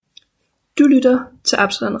Du lytter til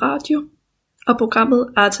Absalon Radio og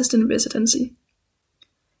programmet Artist in Residency.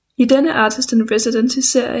 I denne Artist in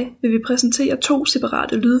Residency-serie vil vi præsentere 2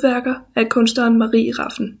 separate lydværker af kunstneren Marie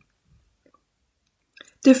Raffen.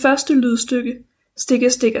 Det første lydstykke, Stikka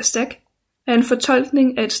Stikka Stak, er en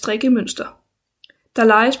fortolkning af et strikkemønster. Der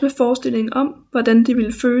leges med forestillingen om, hvordan det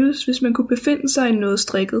ville føles, hvis man kunne befinde sig i noget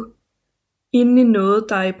strikket, inde i noget,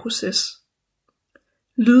 der er i proces.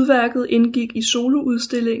 Lydværket indgik i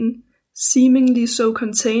soloudstillingen Seemingly So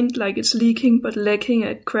Contained Like It's Leaking But Lacking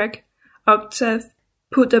a Crack, Octave,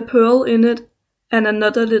 Put a Pearl in It, and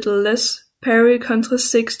Another Little Less, Pari Contra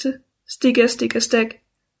Sixte, Stikka Stikka Stak,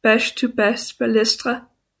 Bash to Bash Balestra,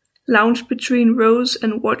 Lounge Between Rows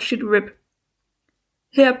and Watch It Rip.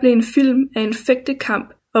 Her blev en film af en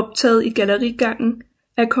fægtekamp optaget i gallerigangen,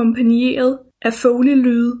 akkompagneret af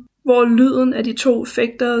foley-lyde, hvor lyden af de 2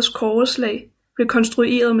 fægteres kobberslag blev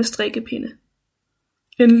konstrueret med strikkepinde.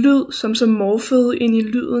 En lyd, som morfede ind i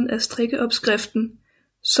lyden af strikkeopskriften,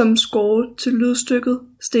 som score til lydstykket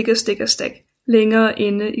Stikka Stikka Stak længere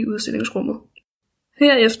inde i udstillingsrummet.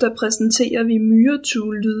 Herefter præsenterer vi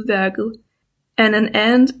myretue-lydværket an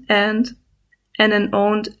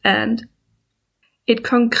and. Et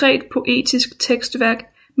konkret poetisk tekstværk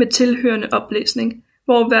med tilhørende oplæsning,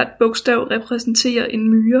 hvor hvert bogstav repræsenterer en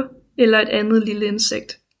myre eller et andet lille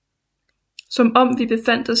insekt. Som om vi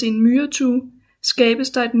befandt os i en myretue, skabes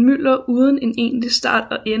der et mylder uden en egentlig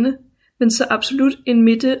start og ende, men så absolut en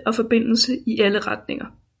midte og forbindelse i alle retninger.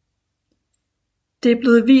 Det er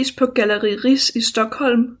blevet vist på Galleri Riis i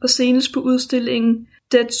Stockholm og senest på udstillingen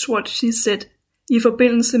That's What She Said i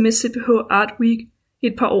forbindelse med CPH Art Week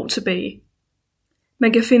et par år tilbage.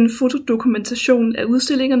 Man kan finde fotodokumentation af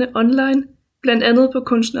udstillingerne online, blandt andet på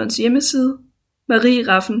kunstnerens hjemmeside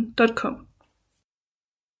marieraffen.com.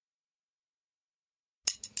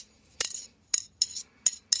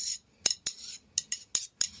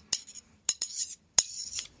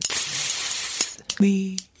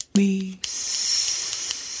 Me.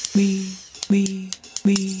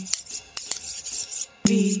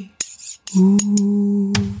 Ooh,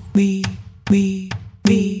 me.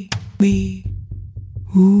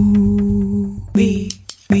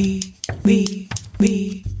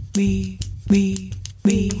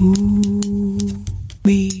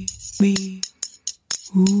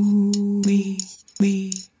 Ooh, me.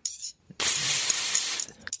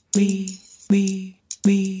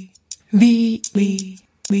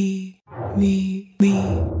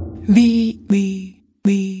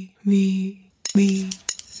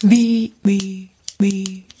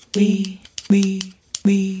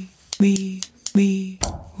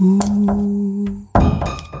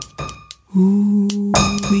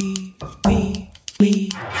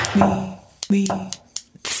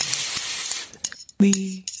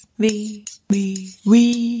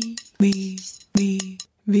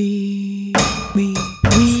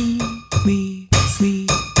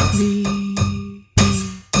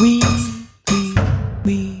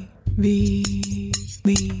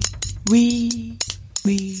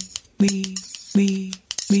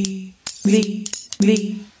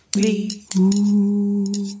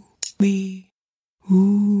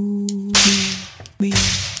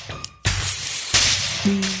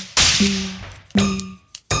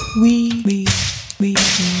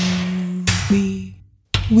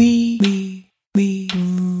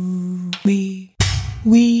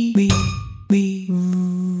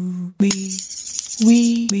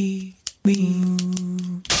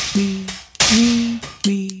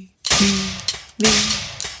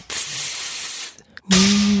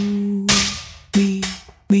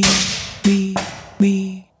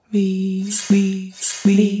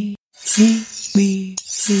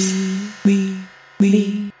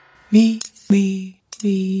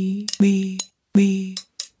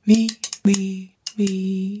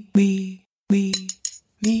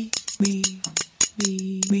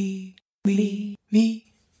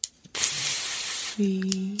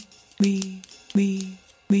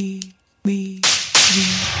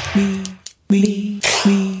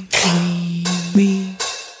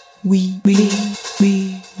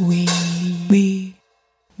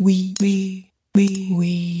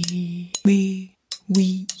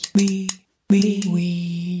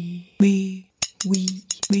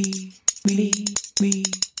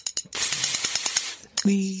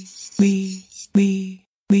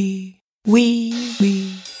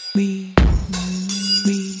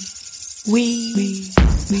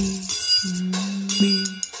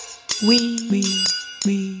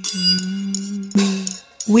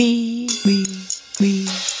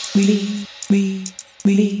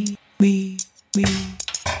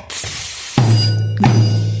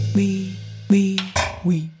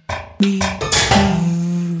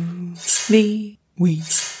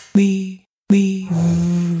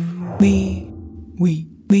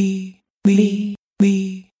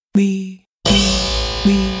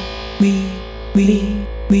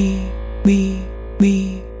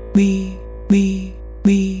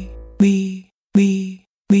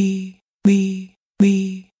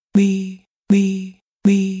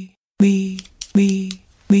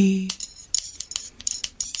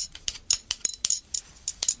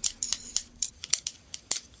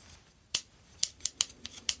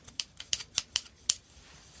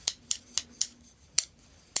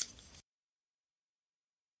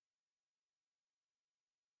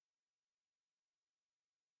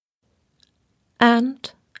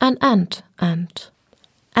 And an ant, ant,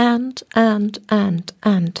 and an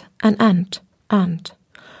ant, ants,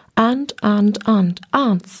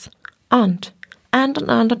 ants,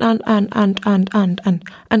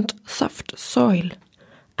 and soft soil,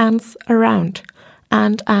 ants around,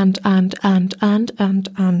 and around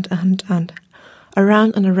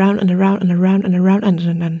and around and around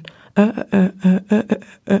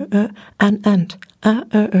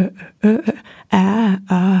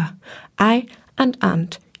I and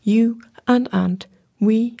ant, you and ant,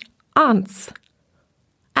 we ants.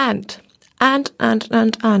 Ant.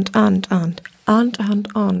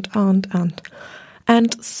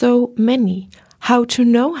 And so many. How to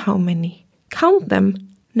know how many? Count them?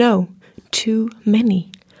 No, too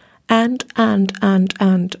many. And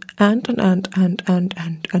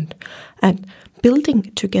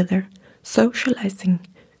building together, socializing,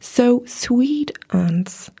 so sweet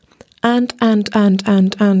ants. And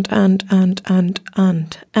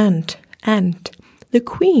the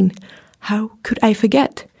queen, how could I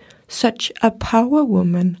forget? Such a power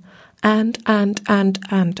woman, and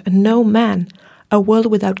no man, a world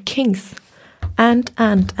without kings, and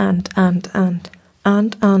an aunt, and an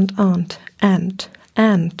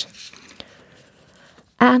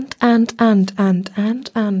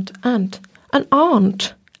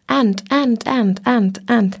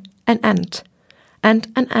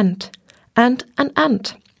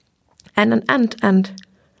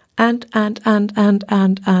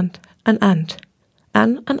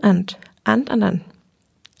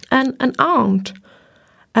aunt,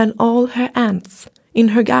 and all her aunts in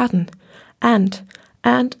her garden, and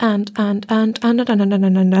ants,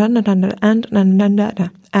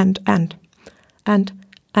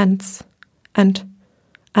 and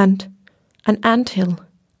an anthill,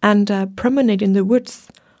 and a promenade in the woods,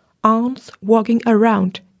 aunts walking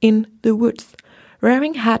around in the woods,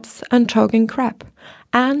 wearing hats and talking crap,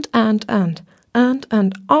 and aunts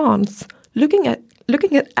looking at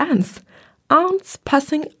ants, aunts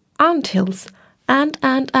passing anthills, and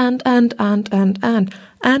an ant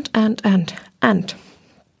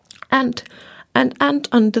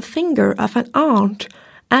on the finger of an aunt,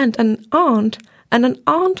 and an aunt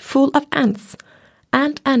full of ants,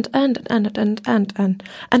 and a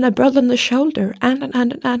bird on the shoulder, and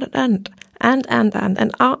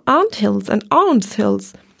anthills and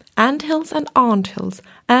aunthills, anthills and aunthills,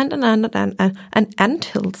 and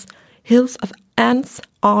anthills, hills of ants,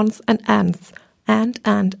 aunts and ants, aunt,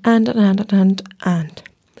 and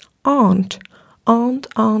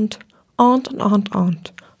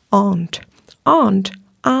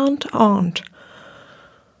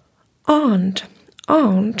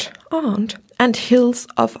hills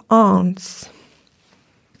of aunts.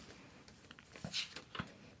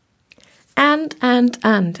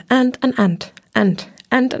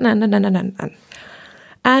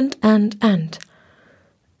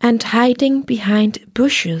 And hiding behind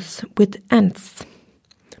bushes with ants.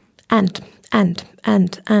 And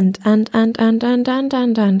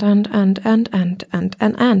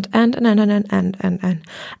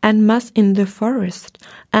moss in the forest,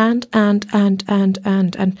 and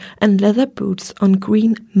leather boots on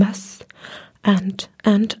green moss, and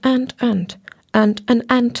an ant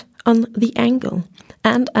on the angle,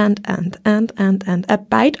 and a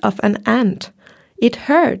bite of an ant, it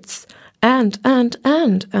hurts. And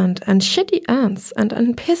shitty ants,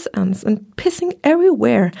 and piss ants, and pissing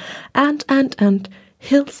everywhere, and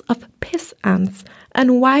hills of piss ants,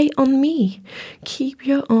 and why on me? Keep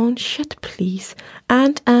your own shit, please.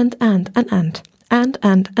 And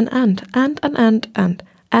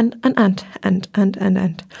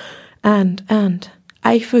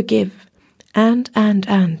I forgive, and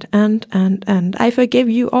I forgive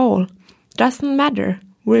you all. Doesn't matter,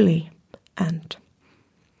 really,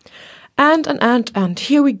 and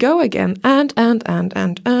here we go again, and an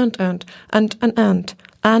ant,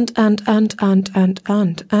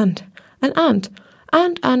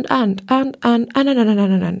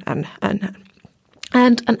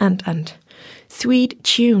 and. Sweet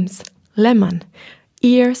tunes, lemon,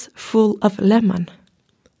 ears full of lemon.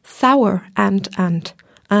 Sour and.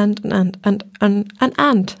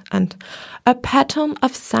 A pattern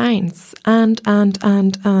of signs and.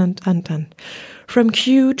 From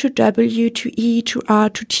Q to W to E to R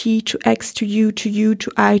to T to X to U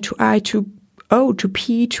to I to O to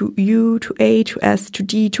P to U to A to S to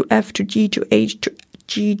D to F to G to H to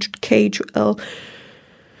G to K to L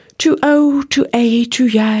to O to A to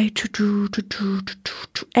Y to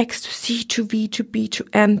X to C to V to B to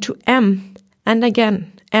N to M and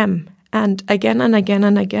again M and again and again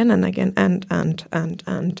and again and again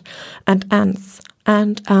and ants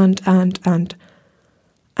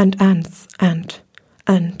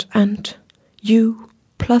and you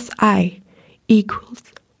plus I equals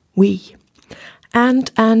we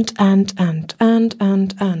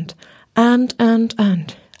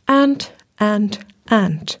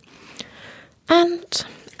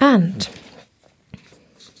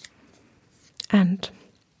and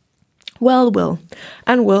well will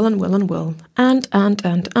and will and will and will and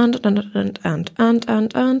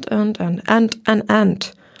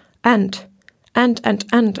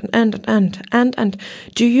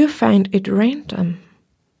do you find it random?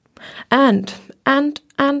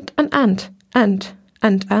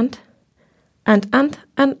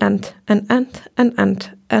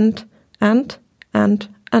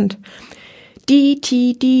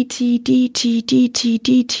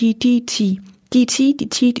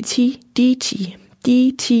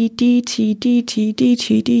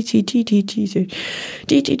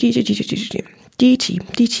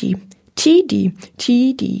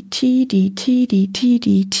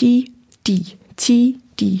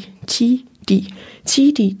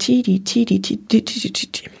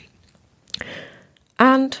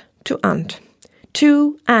 And to ant.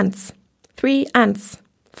 2 ants, 3 ants,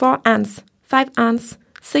 4 ants, 5 ants,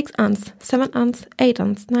 6 ants, 7 ants, 8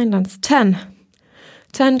 ants, 9 ants, 10.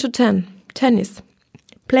 10 to 10, tennis.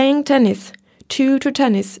 Playing tennis, 2 to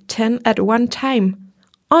tennis, 10 at one time.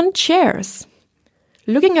 On chairs.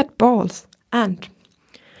 Looking at balls, and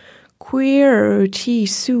queer T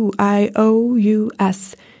Sue I O U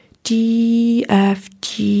S D F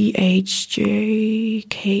G H J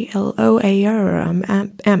K L O A R M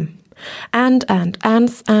and ants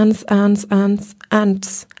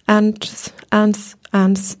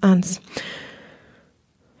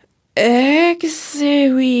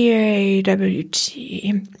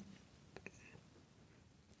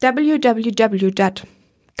www.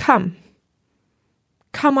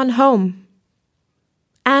 Come on home.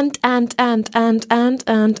 And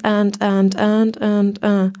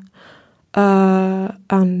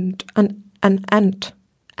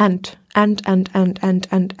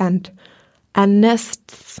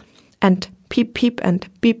nests and peep and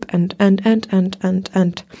beep and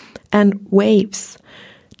waves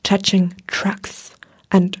touching trucks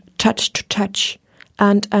and touch to touch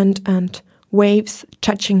and waves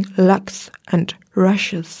touching lucks and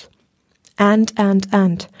rushes and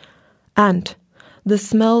the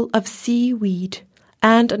smell of seaweed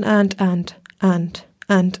and another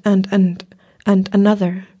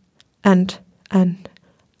and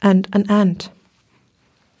an ant.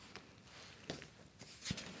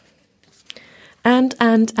 And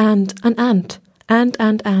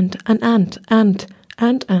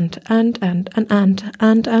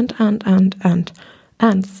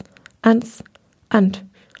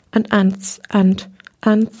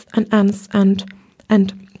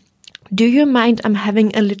do you mind I'm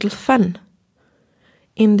having a little fun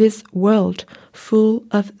in this world full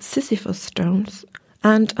of Sisyphus stones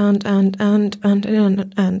and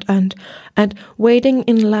waiting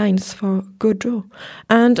in lines for Godot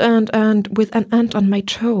and with an ant on my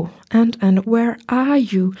toe and where are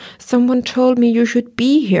you? Someone told me you should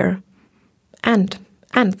be here.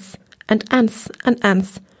 Ants,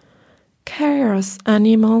 chaos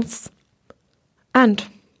animals and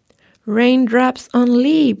raindrops on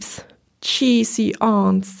leaves, cheesy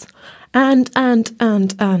ants and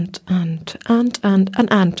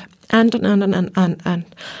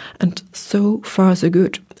so far so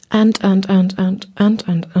good and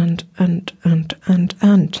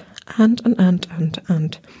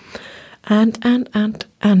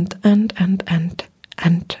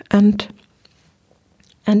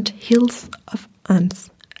hills of ants.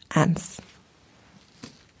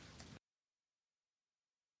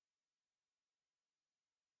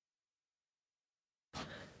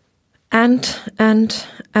 And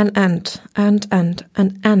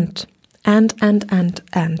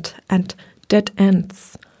dead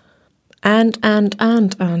ends and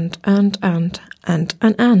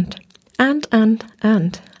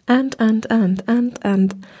and ants, and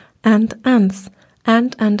ants,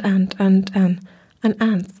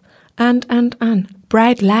 and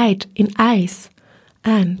bright light in eyes,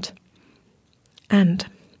 and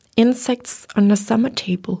insects on the summer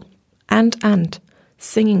table, and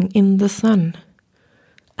singing in the sun,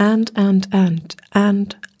 and ants,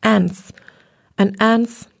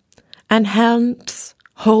 and hands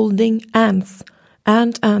holding ants,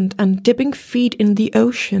 and dipping feet in the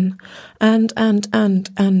ocean, and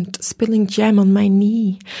spilling jam on my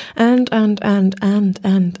knee, and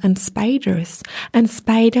spiders, and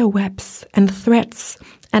spider webs, and threads,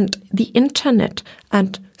 and the internet,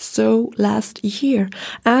 and so last year,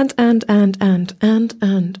 and ants,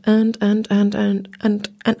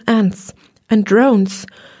 and drones,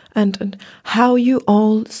 and how you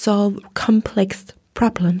all solve complex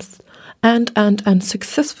problems, and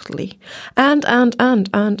successfully, and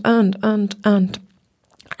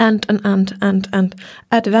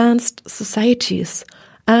advanced societies,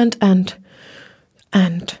 and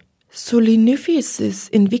Solinificis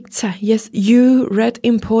invicta, yes, you red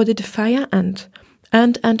imported fire ant,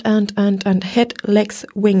 and head, legs,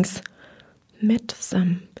 wings, met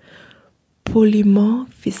some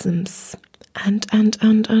polymorphisms, and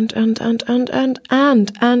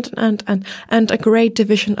a great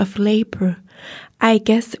division of labor. I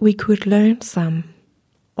guess we could learn some,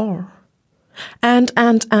 or and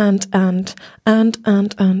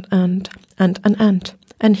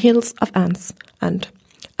hills of ants,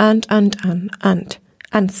 and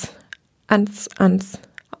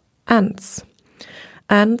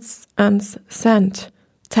sand,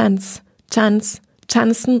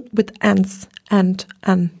 tanzen with ants, and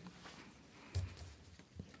ants,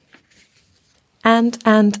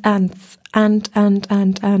 and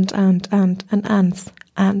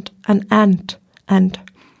an ant,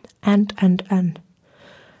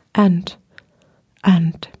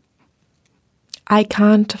 and I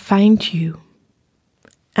can't find you,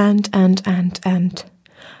 and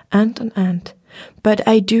but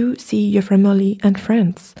I do see your family and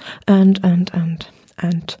friends, and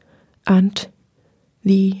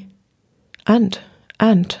the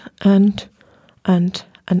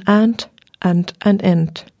and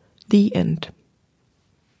end, the end,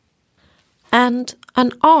 and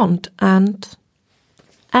an aunt, and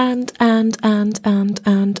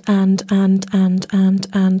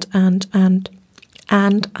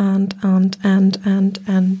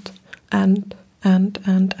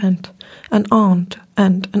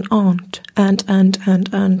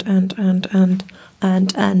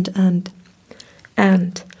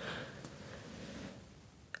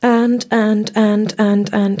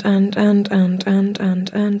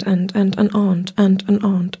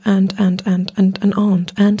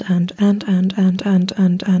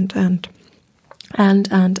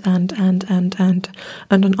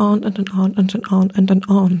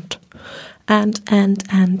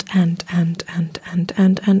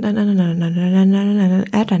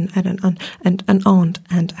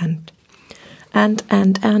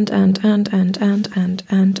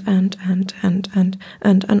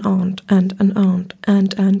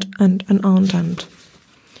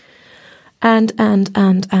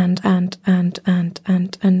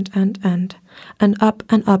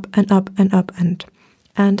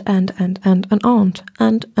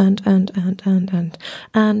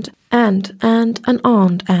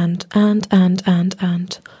an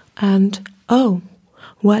aunt, oh,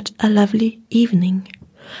 what a lovely evening,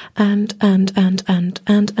 and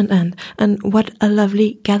what a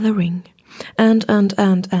lovely gathering, and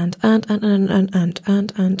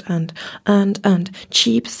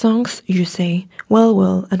cheap songs, you say?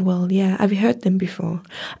 Well, yeah, I've heard them before,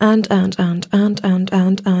 and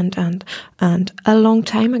a long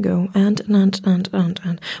time ago, and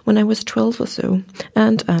when I was 12 or so,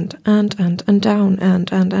 and down,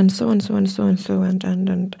 and so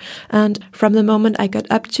and from the moment I got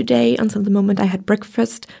up today until the moment I had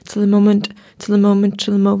breakfast, till the moment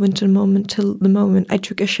I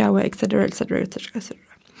took a shower, etc.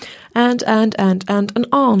 And an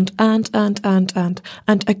aunt, and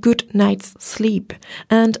a good night's sleep,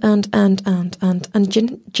 and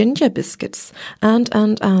ginger biscuits, and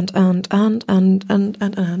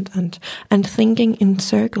thinking in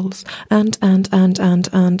circles, and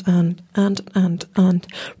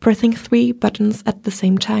pressing 3 buttons at the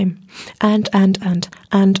same time, and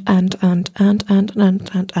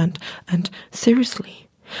seriously.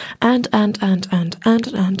 And a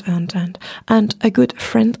good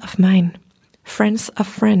friend of mine, friends of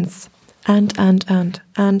friends, and an aunt,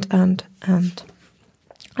 and an aunt,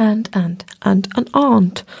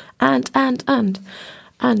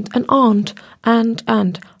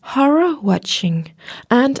 and horror watching,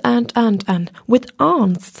 and, with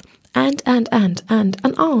aunts, and, an aunt, and,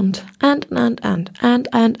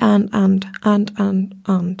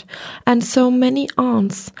 and so many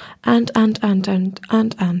aunts, and,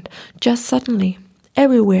 just suddenly,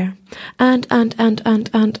 everywhere, and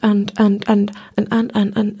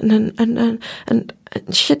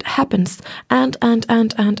shit happens, and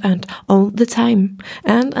all the time,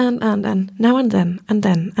 and now and then,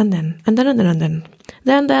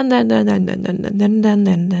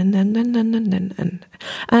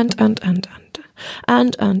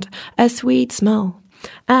 and a sweet smell,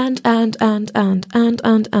 and an aunt, and an aunt,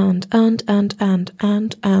 and an aunt,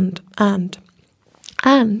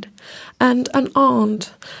 and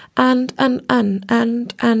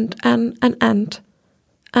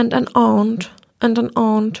an aunt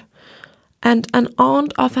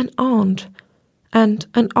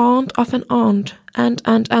of an aunt, and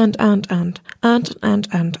an aunt of an aunt, and an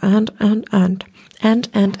aunt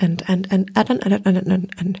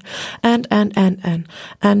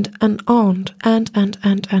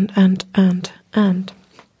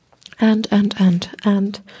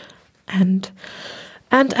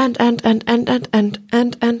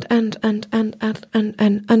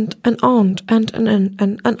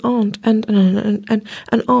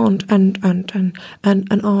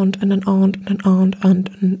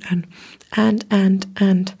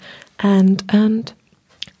an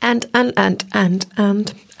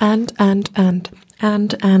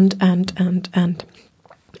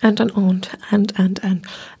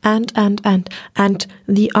aunt, and an aunt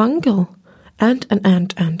the uncle, and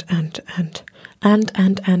aunt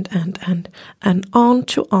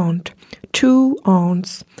to aunt, two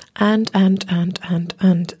aunts, and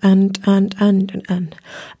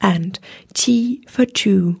tea for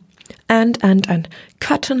two, and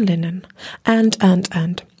cotton linen, and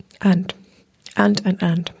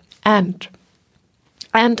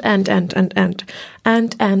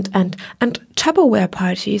Tupperware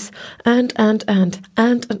parties, and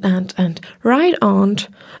right aunt,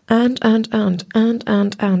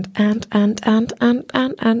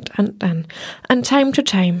 and time to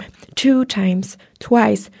time, two times,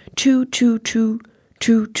 twice, two,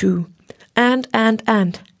 and an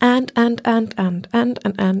aunt,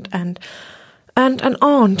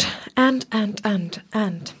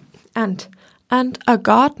 and a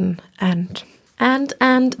garden, and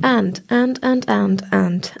an aunt,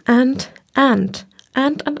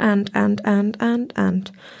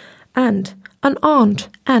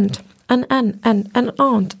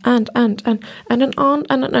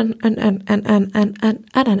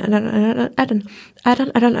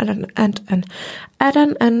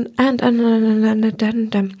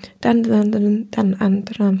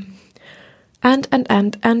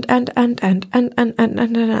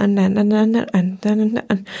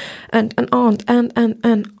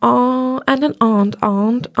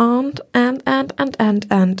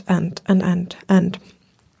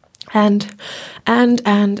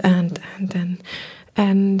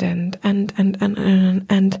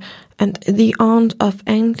 and the aunt of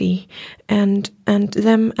Andy, and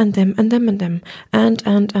them, and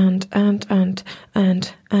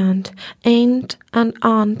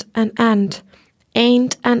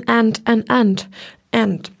ain't an aunt,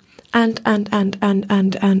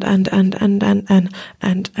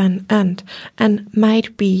 ain't an aunt, and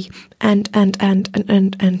might be, and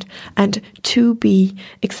to be,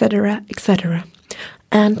 etc.,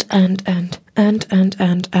 and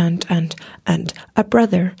a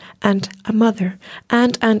brother, and a mother,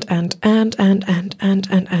 and an aunt,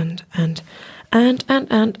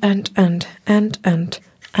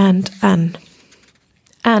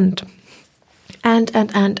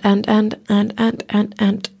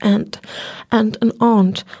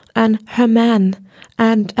 and her man,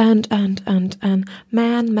 and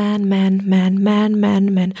man,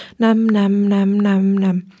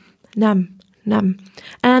 num,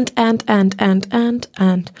 and an aunt, and an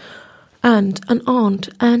aunt,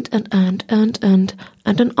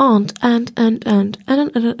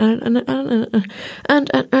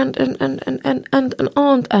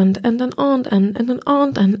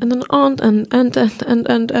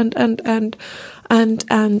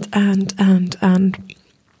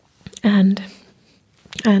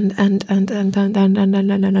 and an aunt, and an aunt, and an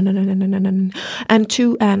aunt, and an aunt, and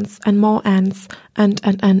two aunts, and more aunts, and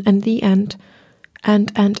the aunt,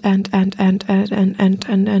 and an aunt, and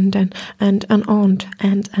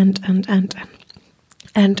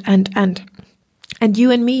and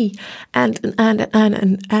you and me, and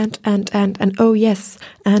oh yes,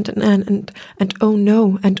 and oh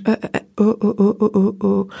no, and oh,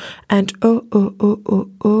 and oh,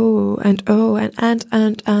 and oh,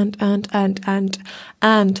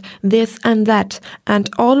 and this and that, and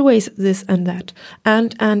always this and that,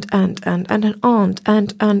 and an aunt,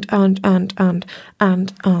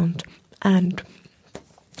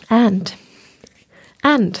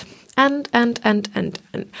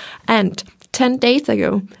 and 10 days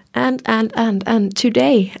ago, and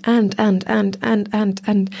today, and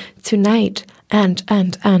tonight, and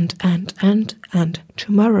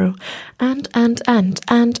tomorrow, and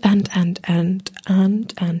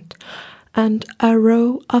a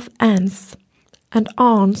row of ants, and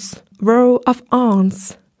aunts, row of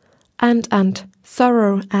aunts, and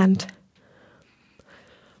sorrow, and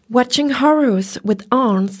watching horrors with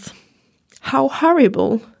aunts. How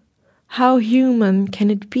horrible, how human can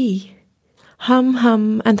it be?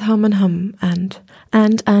 Hum, and hum, and hum, and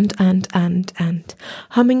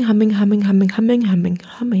humming,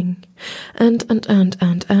 and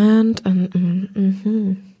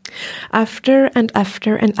after and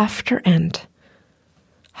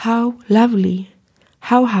how lovely,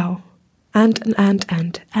 how, and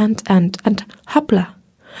hoppla,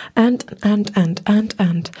 and an aunt, and another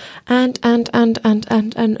aunt, and an aunt,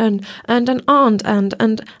 and an aunt,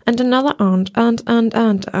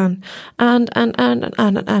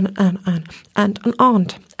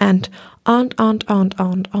 and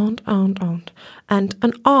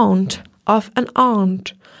an aunt of an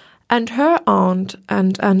aunt, and her aunt,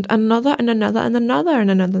 and another, and another, and another, and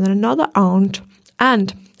another, and another aunt,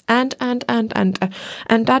 and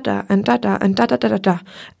dada, and dada, and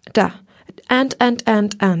da. And aunt,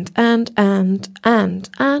 and an aunt, and an aunt,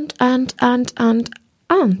 and an aunt, and an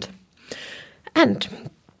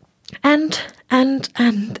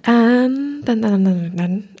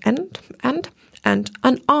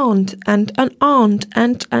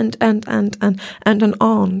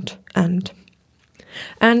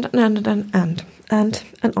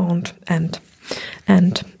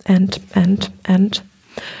aunt,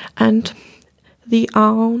 and the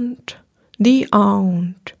aunt,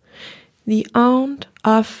 the aunt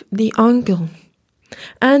of the uncle,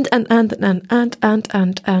 and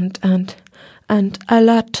a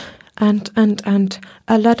lot, and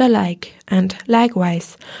a lot alike, and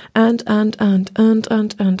likewise, and an aunt, and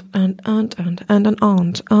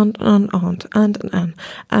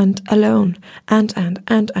alone,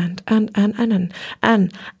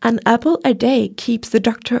 and an apple a day keeps the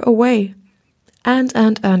doctor away, and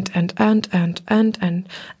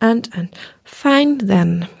fine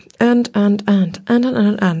then. And another,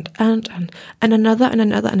 and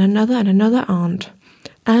another, and another aunt,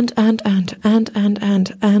 and an aunt, and an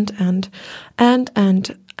aunt, and an aunt, and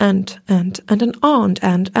an aunt, and an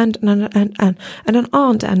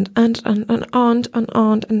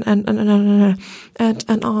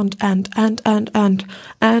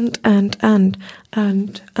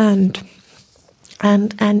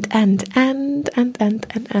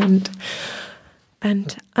aunt,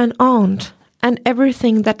 and an aunt. And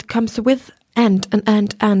everything that comes with and an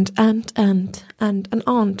aunt,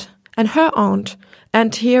 and her aunt,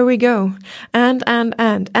 and here we go, and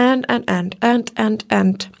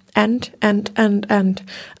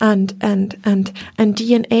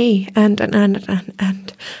DNA, and an aunt,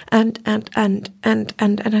 and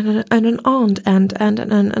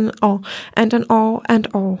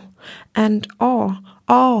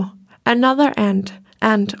another aunt.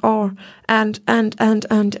 And an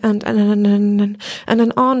aunt, and an aunt,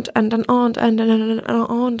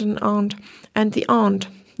 and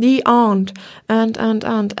the aunt,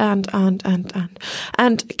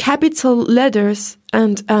 and capital letters,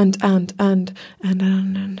 and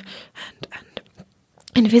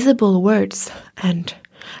invisible words, and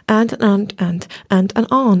an aunt,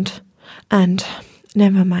 and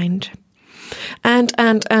never mind. And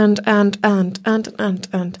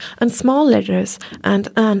small letters, and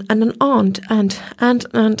an aunt,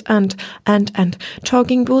 and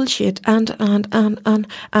talking bullshit, and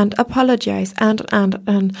apologize, and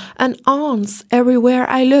aunts everywhere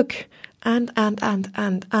I look, and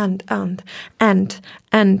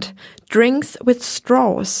drinks with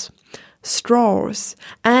straws,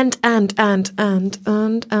 and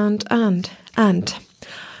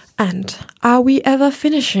are we ever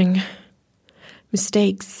finishing?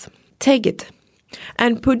 Mistakes. Take it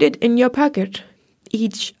and put it in your pocket,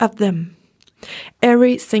 each of them.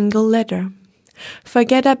 Every single letter.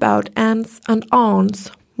 Forget about aunts and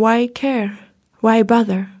aunts. Why care? Why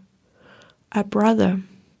bother? A brother.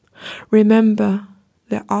 Remember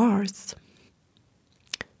the R's.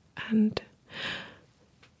 And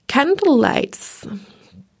candle lights.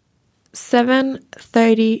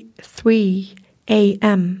 7:33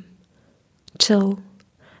 a.m. till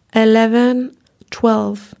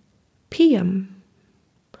 11:12 p.m.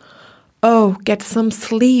 Oh, get some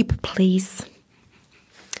sleep, please.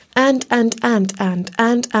 And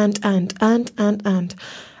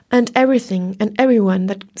everything and everyone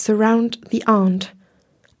that surround the aunt.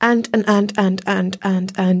 And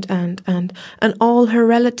all her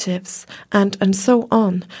relatives, and so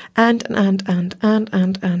on, and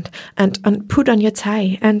put on your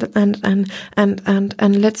tie, and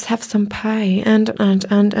let's have some pie, and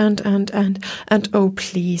oh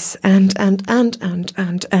please, and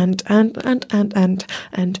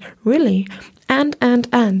really, and an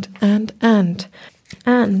aunt and an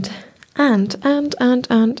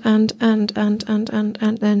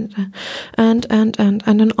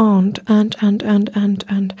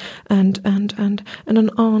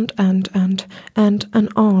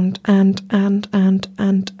aunt and an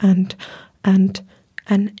aunt and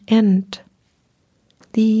an end.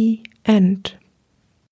 The end.